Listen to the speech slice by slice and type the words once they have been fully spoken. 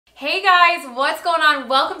Hey guys, what's going on?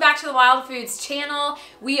 Welcome back to the Wild Foods channel.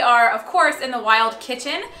 We are, of course, in the Wild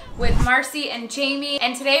Kitchen with Marcy and Jamie,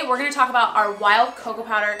 and today we're going to talk about our wild cocoa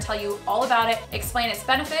powder, tell you all about it, explain its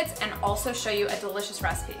benefits, and also show you a delicious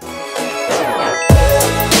recipe.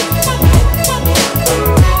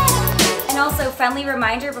 And also, friendly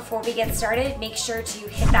reminder before we get started, make sure to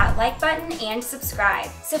hit that like button and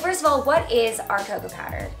subscribe. So first of all, what is our cocoa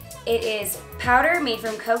powder? It is powder made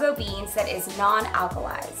from cocoa beans that is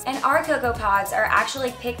non-alkalized. And our cocoa pods are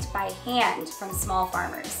actually picked by hand from small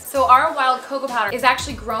farmers. So our wild cocoa powder is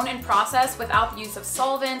actually grown and processed without the use of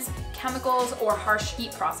solvents, chemicals, or harsh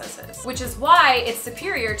heat processes, which is why it's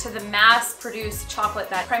superior to the mass-produced chocolate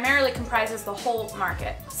that primarily comprises the whole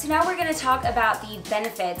market. So now we're going to talk about the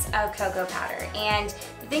benefits of cocoa powder. And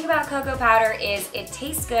the thing about cocoa powder is it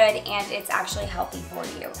tastes good and it's actually healthy for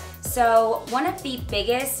you. So one of the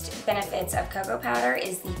biggest benefits of cocoa powder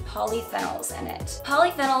is the polyphenols in it.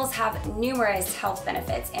 Polyphenols have numerous health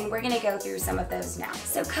benefits, and we're going to go through some of those now.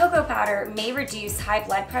 So cocoa powder may reduce high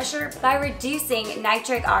blood pressure by reducing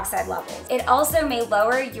nitric oxide levels. It also may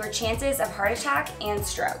lower your chances of heart attack and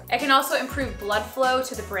stroke. It can also improve blood flow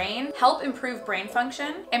to the brain, help improve brain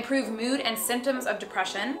function, improve mood and symptoms of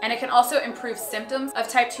depression, and it can also improve symptoms of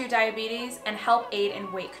type 2 diabetes and help aid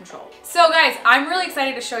in weight control. So guys, I'm really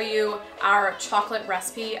excited to show you our chocolate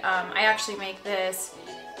recipe. I actually make this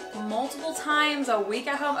multiple times a week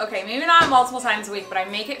at home. Okay, maybe not multiple times a week, but I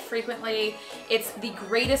make it frequently. It's the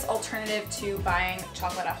greatest alternative to buying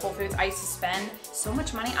chocolate at Whole Foods. I used to spend so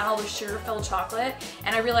much money on all the sugar-filled chocolate,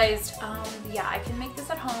 and I realized, yeah, I can make this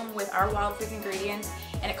at home with our Wild Foods ingredients,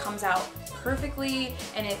 and it comes out perfectly,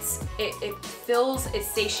 and it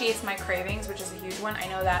satiates my cravings, which is a huge one. I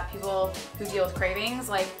know that people who deal with cravings,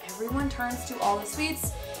 like, everyone turns to all the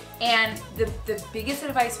sweets. And the biggest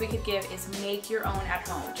advice we could give is make your own at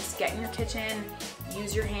home. Just get in your kitchen,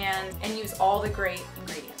 use your hands, and use all the great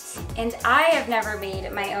ingredients. And I have never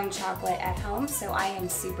made my own chocolate at home, so I am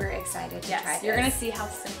super excited to try this. You're gonna see how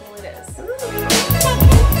simple it is.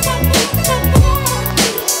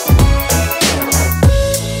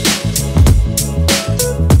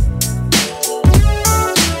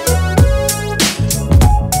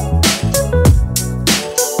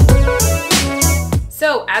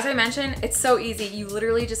 So, as I mentioned, it's so easy. You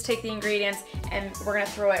literally just take the ingredients and we're gonna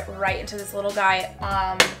throw it right into this little guy.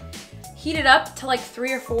 Heat it up to like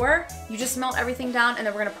 3 or 4. You just melt everything down, and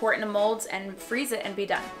then we're gonna pour it into molds and freeze it and be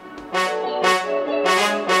done.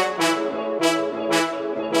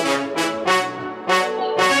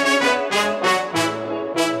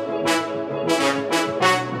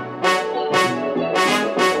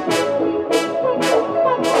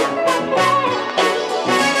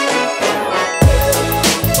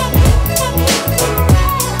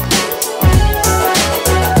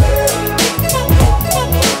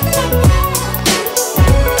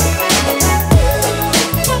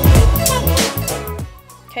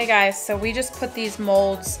 Okay guys, so we just put these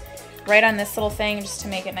molds right on this little thing just to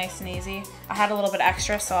make it nice and easy. I had a little bit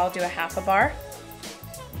extra, so I'll do a half a bar.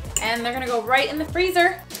 And they're gonna go right in the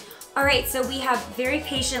freezer. All right, so we have very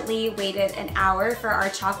patiently waited an hour for our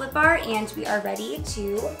chocolate bar, and we are ready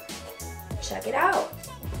to check it out.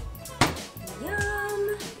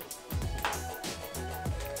 Yum!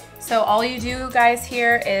 So all you do guys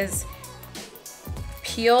here is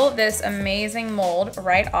peel this amazing mold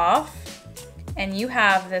right off, and you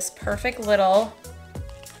have this perfect little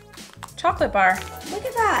chocolate bar. Look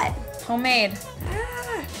at that. Homemade.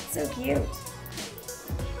 Ah, so cute.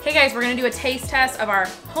 Okay guys, we're gonna do a taste test of our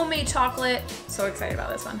homemade chocolate. So excited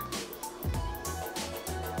about this one.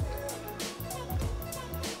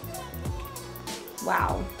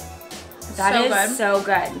 Wow. That is so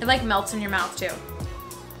good. It like melts in your mouth too.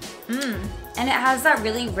 And it has that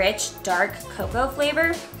really rich, dark cocoa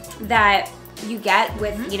flavor that you get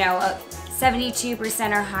with, you know, a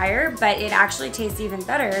 72% or higher, but it actually tastes even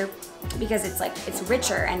better because it's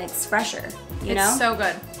richer and it's fresher, you know? It's so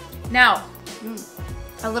good. Now,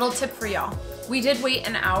 a little tip for y'all. We did wait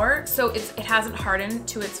an hour, so it hasn't hardened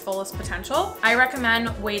to its fullest potential. I recommend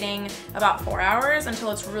waiting about 4 hours until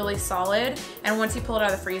it's really solid, and once you pull it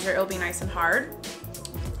out of the freezer, it'll be nice and hard.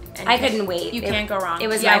 I couldn't wait. You can't go wrong. It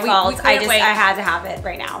was my fault. I had to have it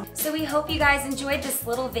right now. So we hope you guys enjoyed this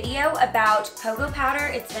little video about cocoa powder,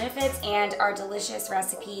 its benefits, and our delicious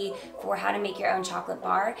recipe for how to make your own chocolate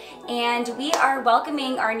bar. And we are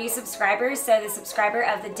welcoming our new subscribers. So the subscriber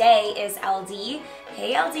of the day is LD.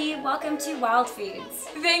 Hey LD, welcome to Wild Foods.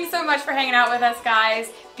 Thanks so much for hanging out with us,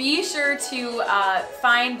 guys. Be sure to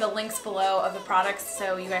find the links below of the products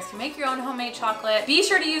so you guys can make your own homemade chocolate. Be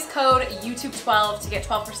sure to use code YouTube12 to get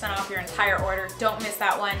 12% off your entire order. Don't miss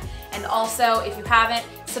that one. And also, if you haven't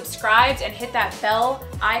subscribed and hit that bell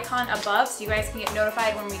icon above so you guys can get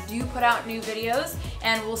notified when we do put out new videos.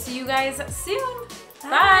 And we'll see you guys soon.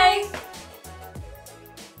 Bye.